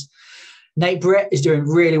numbers. Nate Britt is doing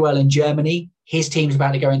really well in Germany. His team's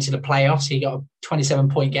about to go into the playoffs. He got a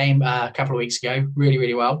 27-point game a couple of weeks ago. Really,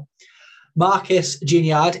 really well. Marcus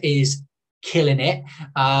Gignard is killing it.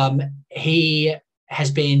 He has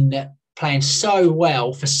been playing so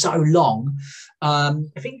well for so long. I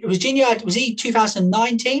think it was Gignard. Was he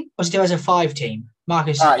 2019 or was he 2005 team?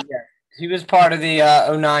 Marcus? Yeah. He was part of the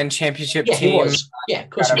 09 championship team. He was. Yeah, of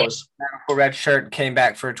course he was. Red shirt came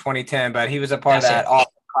back for 2010, but he was a part of that awesome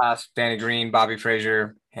class. Danny Green, Bobby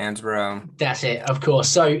Frazier, Hansbrough. That's it, of course.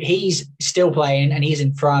 So he's still playing, and he's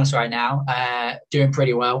in France right now, doing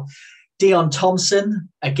pretty well. Dion Thompson,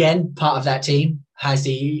 again, part of that team, has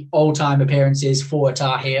the all-time appearances for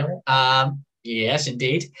Tar Heel. Yes,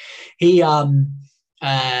 indeed. He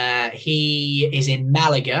is in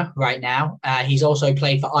Malaga right now. He's also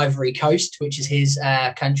played for Ivory Coast, which is his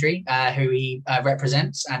country, who he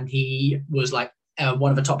represents, and he was like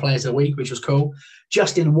one of the top players of the week, which was cool.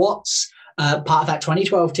 Justin Watts, part of that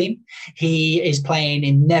 2012 team. He is playing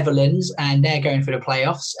in Netherlands, and they're going for the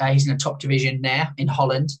playoffs. He's in the top division there in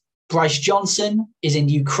Holland. Bryce Johnson is in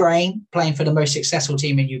Ukraine, playing for the most successful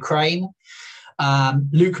team in Ukraine.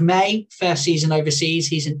 Luke May, first season overseas.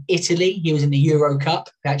 He's in Italy. He was in the Euro Cup.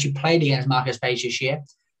 He actually played against Marcus Page this year.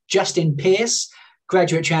 Justin Pierce,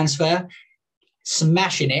 graduate transfer,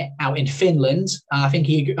 smashing it out in Finland. I think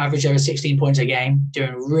he averaged over 16 points a game,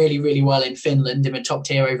 doing really, really well in Finland, in the top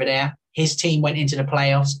tier over there. His team went into the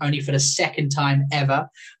playoffs only for the second time ever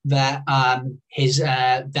that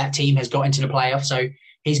that team has got into the playoffs. So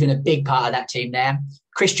he's been a big part of that team there.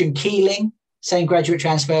 Christian Keeling, same graduate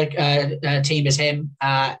transfer team as him,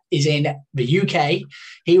 is in the UK.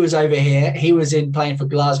 He was over here. He was playing for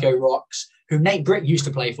Glasgow Rocks, who Nate Britt used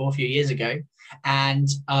to play for a few years ago. And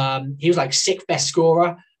he was like 6th best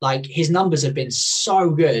scorer. Like, his numbers have been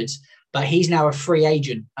so good, but he's now a free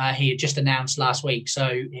agent. He had just announced last week.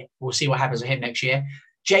 So we'll see what happens with him next year.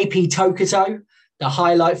 JP Tokoto, the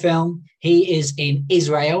highlight film. He is in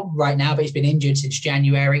Israel right now, but he's been injured since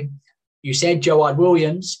January. You said Joad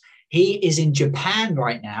Williams. He is in Japan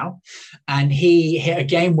right now, and he hit a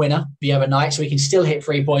game winner the other night, so he can still hit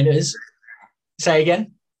 3-pointers. Say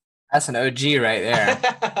again? That's an OG right there.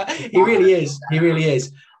 He really is. He really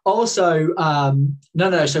is. Also,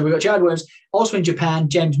 So we've got Joad Williams. Also in Japan,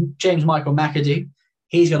 James Michael McAdoo.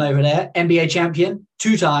 He's gone over there. NBA champion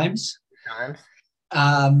 2 times.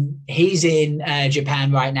 He's in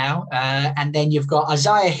Japan right now. And then you've got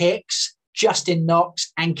Isaiah Hicks, Justin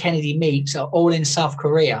Knox, and Kennedy Meeks are all in South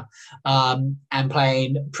Korea and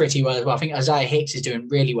playing pretty well as well. I think Isaiah Hicks is doing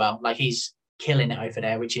really well. Like, he's killing it over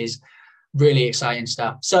there, which is really exciting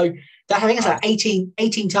stuff. So I think it's like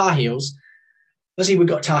 18 Tar Heels. Obviously, we've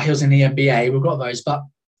got Tar Heels in the NBA. We've got those, but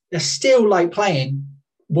they're still like playing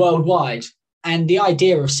worldwide. And the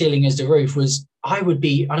idea of Ceiling is the Roof was, I don't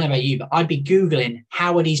know about you, but I'd be Googling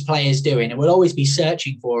how are these players doing, and we'll always be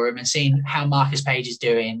searching for them and seeing how Marcus Page is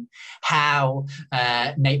doing, how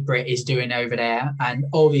Nate Britt is doing over there, and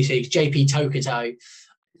all these things. JP Tokoto.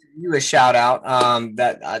 you a shout out.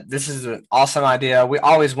 That this is an awesome idea. We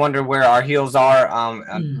always wonder where our heels are.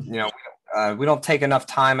 We don't take enough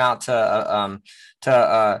time out to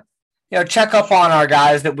check up on our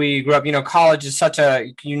guys that we grew up. College is such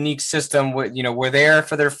a unique system. We're there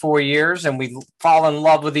for their 4 years and we fall in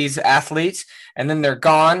love with these athletes and then they're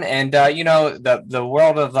gone. And, the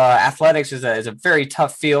world of athletics is a very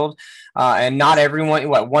tough field. And not everyone,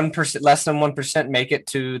 1%, less than 1% make it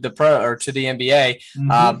to the pro or to the NBA.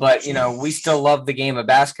 But, we still love the game of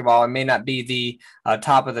basketball. It may not be the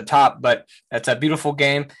top of the top, but it's a beautiful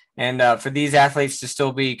game. And for these athletes to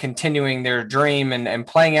still be continuing their dream and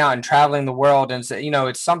playing out and traveling the world. And, so,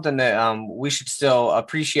 it's something that we should still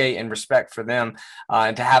appreciate and respect for them.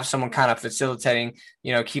 And to have someone kind of facilitating,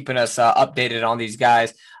 keeping us updated on these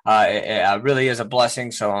guys, it really is a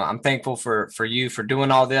blessing. So I'm thankful for you for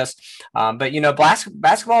doing all this. But,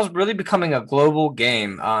 basketball is really becoming a global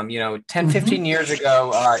game. 10, 15 years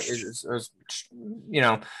ago is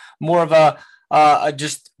more of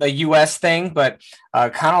just a U.S. thing, but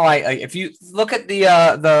kind of like if you look at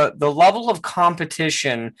the level of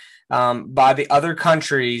competition by the other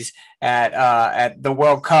countries at the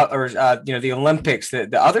World Cup or the Olympics,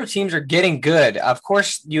 the other teams are getting good. Of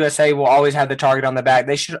course, USA will always have the target on the back.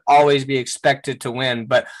 They should always be expected to win.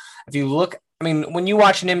 But if you look, when you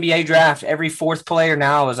watch an NBA draft, every fourth player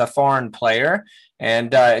now is a foreign player.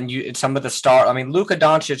 And some of the Luka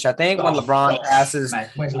Doncic, I think when LeBron passes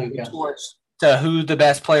to who the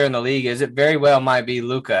best player in the league is, it very well might be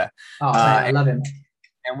Luka. I love him.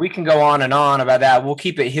 And we can go on and on about that. We'll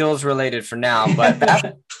keep it heels related for now, but that's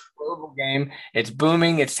a global game. It's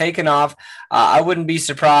booming. It's taken off. I wouldn't be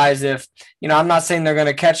surprised if, I'm not saying they're going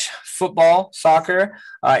to catch football, soccer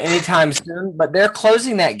anytime soon, but they're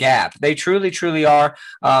closing that gap. They truly, truly are.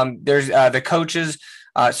 There's the coaches.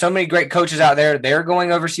 So many great coaches out there. They're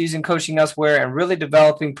going overseas and coaching elsewhere and really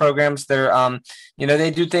developing programs. They're,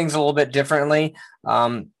 they do things a little bit differently.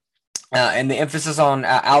 And the emphasis on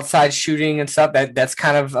outside shooting and stuff that's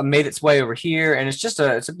kind of made its way over here. And it's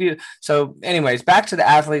a beautiful. So anyways, back to the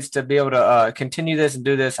athletes to be able to continue this and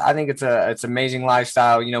do this. I think it's amazing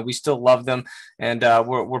lifestyle. We still love them and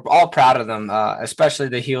we're all proud of them, especially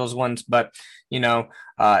the heels ones. But,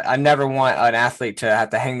 I never want an athlete to have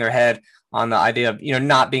to hang their head on the idea of,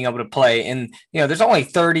 not being able to play. And, there's only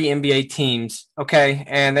 30 NBA teams, okay?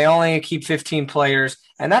 And they only keep 15 players,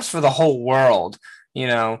 and that's for the whole world,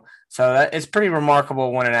 So it's pretty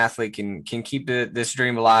remarkable when an athlete can keep this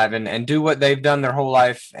dream alive and do what they've done their whole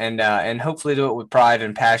life and hopefully do it with pride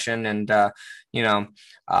and passion. And,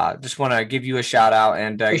 just want to give you a shout out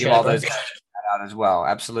and give all those guys a shout out as well.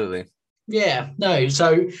 Absolutely. Yeah, no.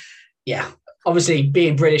 So, yeah. Obviously,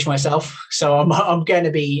 being British myself, so I'm going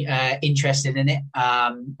to be interested in it,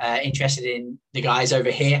 interested in the guys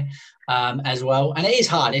over here as well. And it is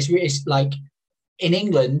hard. It's like in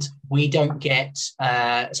England, we don't get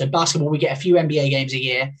so basketball. We get a few NBA games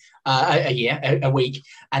a week,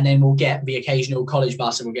 and then we'll get the occasional college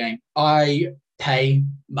basketball game. I pay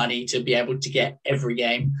money to be able to get every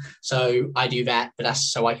game, so I do that. But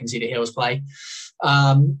that's so I can see the Heels play.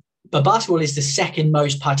 But basketball is the second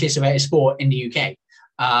most participated sport in the UK.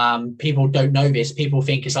 People don't know this. People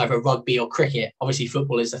think it's either rugby or cricket. Obviously,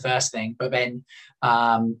 football is the first thing, but then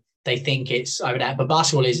they think it's over that. But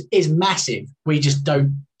basketball is massive. We just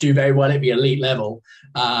don't do very well at the elite level.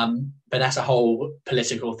 But that's a whole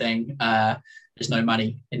political thing. There's no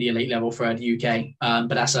money in the elite level for the UK.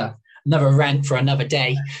 But that's another rant for another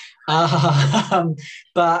day.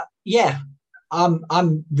 But yeah.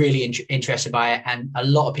 I'm really interested by it, and a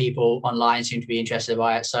lot of people online seem to be interested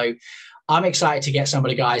by it. So I'm excited to get some of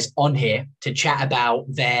the guys on here to chat about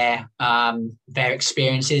their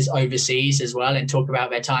experiences overseas as well, and talk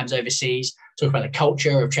about their times overseas, talk about the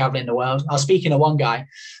culture of traveling the world. I was speaking to one guy,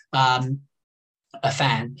 a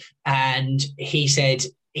fan, and he said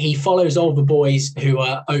he follows all the boys who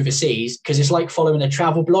are overseas because it's like following a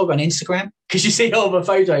travel blog on Instagram, because you see all the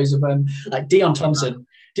photos of them, like Dion Thompson.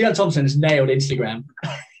 Dion Thompson has nailed Instagram.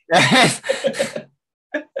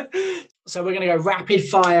 So we're going to go rapid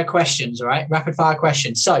fire questions, all right? Rapid fire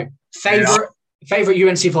questions. So favorite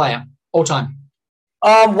UNC player all time?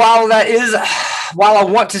 While I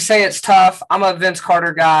want to say it's tough, I'm a Vince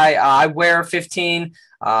Carter guy. I wear 15.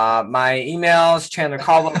 My email is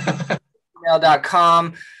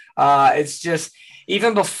chandlercaldwell@gmail.com. It's just,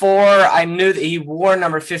 even before I knew that he wore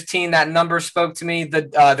number 15, that number spoke to me.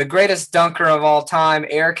 The greatest dunker of all time,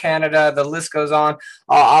 Air Canada. The list goes on.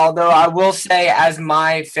 Although I will say, as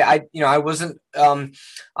I wasn't. I'm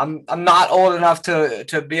not old enough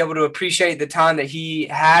to be able to appreciate the time that he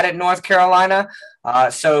had at North Carolina.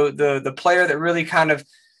 So the player that really kind of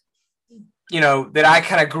that I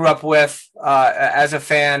kind of grew up with as a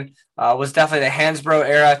fan was definitely the Hansbrough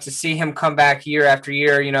era. To see him come back year after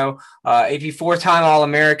year, AP four-time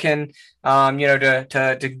All-American,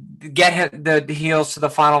 to get the Heels to the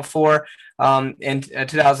Final Four in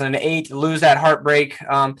 2008, lose that heartbreak,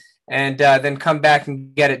 and then come back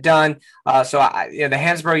and get it done. So the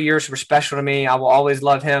Hansbrough years were special to me. I will always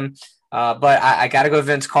love him. But I got to go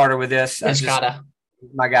Vince Carter with this. Vince Carter.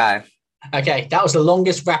 My guy. Okay, that was the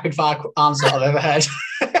longest rapid fire answer I've ever heard.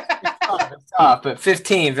 It's tough, but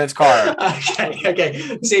 15, Vince Carter.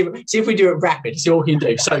 Okay. See if we do it rapid. See what we can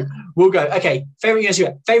do. So we'll go. Okay, favorite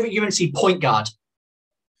UNC point guard.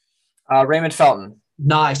 Raymond Felton.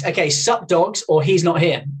 Nice. Okay, sup dogs or he's not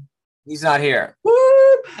here. He's not here. Woo!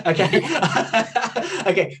 Okay.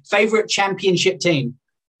 Okay, favorite championship team.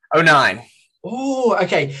 09. Oh,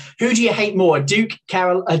 okay. Who do you hate more, Duke,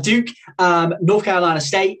 North Carolina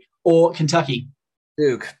State, or Kentucky?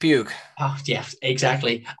 Duke. Puke. Oh, yeah,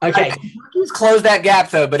 exactly. Okay. Kentucky's closed that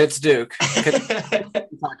gap, though, but it's Duke.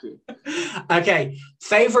 Kentucky. Okay.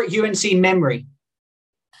 Favorite UNC memory?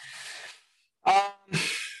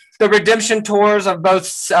 The redemption tours of both,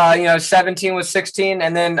 17 with 16,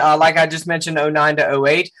 and then, like I just mentioned, 09 to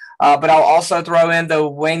 08. But I'll also throw in the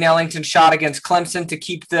Wayne Ellington shot against Clemson to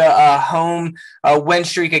keep the home win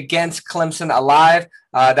streak against Clemson alive.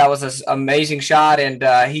 That was an amazing shot, and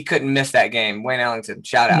he couldn't miss that game. Wayne Ellington,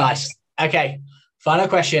 shout out. Nice. Okay, final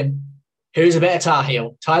question. Who's a better Tar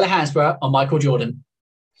Heel, Tyler Hansbrough or Michael Jordan?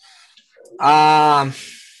 Tyler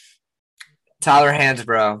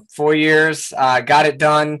Hansbrough. 4 years, got it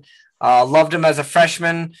done. Loved him as a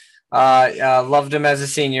freshman, loved him as a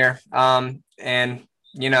senior.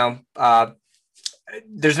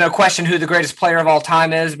 There's no question who the greatest player of all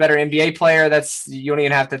time is, better NBA player. You don't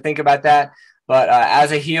even have to think about that. But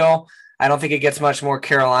as a heel, I don't think it gets much more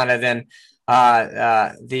Carolina than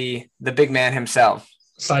the big man himself.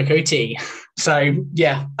 Psycho T. So,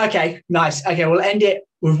 yeah. Okay, nice. Okay, we'll end it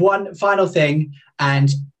with one final thing.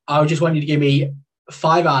 And I just want you to give me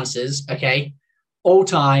 5 answers, okay? All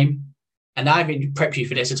time. And I haven't prepped you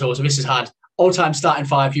for this at all, so this is hard. All time starting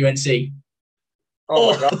 5 UNC.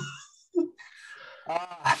 Oh, my God.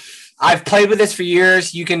 I've played with this for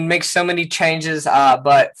years. You can make so many changes,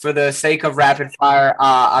 but for the sake of rapid fire,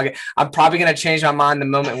 I'm probably going to change my mind the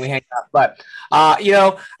moment we hang up. But,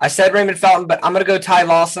 I said Raymond Felton, but I'm going to go Ty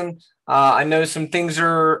Lawson. I know some things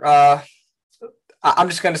are I'm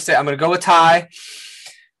just going to say I'm going to go with Ty.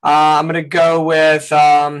 I'm going to go with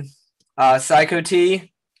Psycho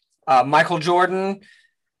T, Michael Jordan.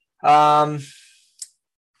 We'll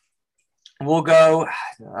go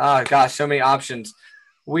 – oh, gosh, so many options.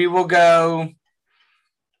 We will go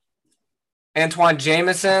Antoine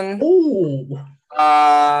Jameson. Ooh.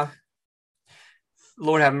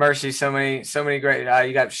 Lord have mercy, so many great.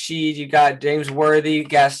 You got Sheed, you got James Worthy.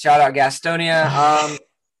 Shout out Gastonia.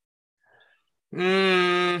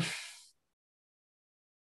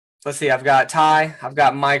 Let's see. I've got Ty. I've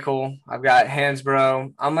got Michael. I've got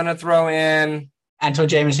Hansbrough. I'm gonna throw in Antoine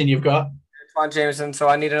Jameson. You've got Antoine Jameson. So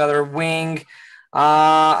I need another wing.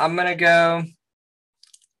 I'm gonna go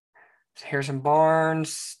Harrison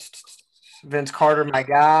Barnes, Vince Carter, my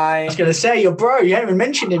guy. I was going to say, your bro. You haven't even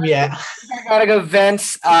mentioned him yet. I got to go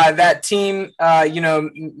Vince. That team,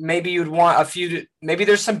 maybe you'd want a few – maybe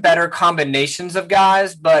there's some better combinations of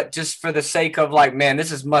guys, but just for the sake of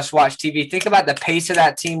this is must-watch TV. Think about the pace of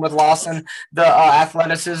that team with Lawson, the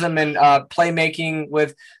athleticism and playmaking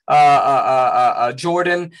with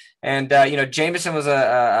Jordan. And, Jameson was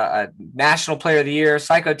a national player of the year.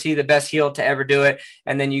 Psycho T, the best heel to ever do it.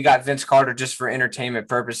 And then you got Vince Carter just for entertainment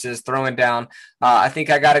purposes, throwing down. I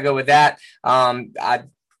think I got to go with that. A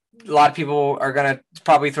lot of people are going to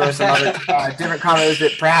probably throw some other different combos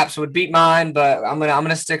that perhaps would beat mine, but I'm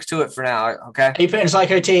gonna stick to it for now. Okay. Are you putting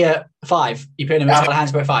Psycho T at 5? You putting him at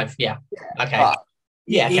Hansbrough at 5? Yeah. Okay.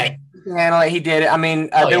 Yeah. Okay. He can handle it. He did it. I mean,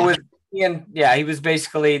 he was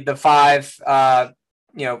basically the 5.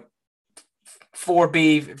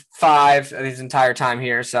 4B 5 his entire time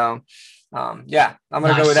here. So, I'm gonna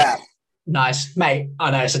go with that. Nice, mate.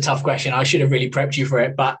 I know it's a tough question. I should have really prepped you for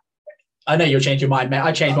it, but I know you'll change your mind, mate.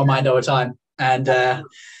 I change my mind all the time. And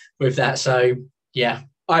with that, so yeah.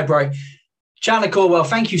 All right, bro. Chandler Caldwell,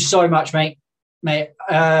 thank you so much, mate.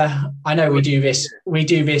 I know we do this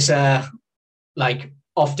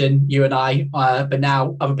often, you and I, but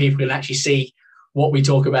now other people can actually see what we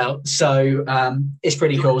talk about. So it's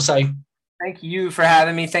pretty cool. So thank you for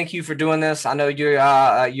having me. Thank you for doing this. I know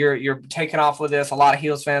you're taking off with this. A lot of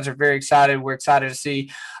Heels fans are very excited. We're excited to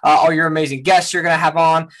see all your amazing guests you're going to have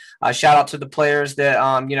on. Shout out to the players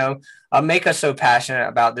that make us so passionate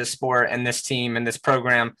about this sport and this team and this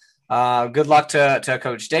program. Good luck to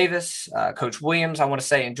Coach Davis, Coach Williams. I want to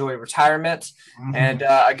say enjoy retirement. Mhm. And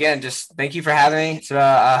again, just thank you for having me. So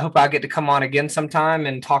I hope I get to come on again sometime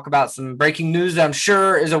and talk about some breaking news that I'm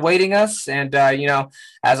sure is awaiting us. And,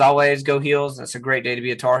 as always, go Heels. It's a great day to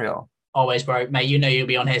be a Tar Heel. Always, bro. Mate, you'll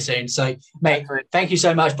be on here soon. So, mate, thank you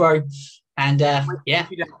so much, bro. And yeah.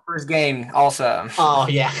 First game also. Oh,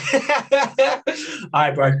 yeah. All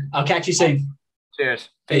right, bro. I'll catch you soon. Cheers.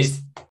 Peace.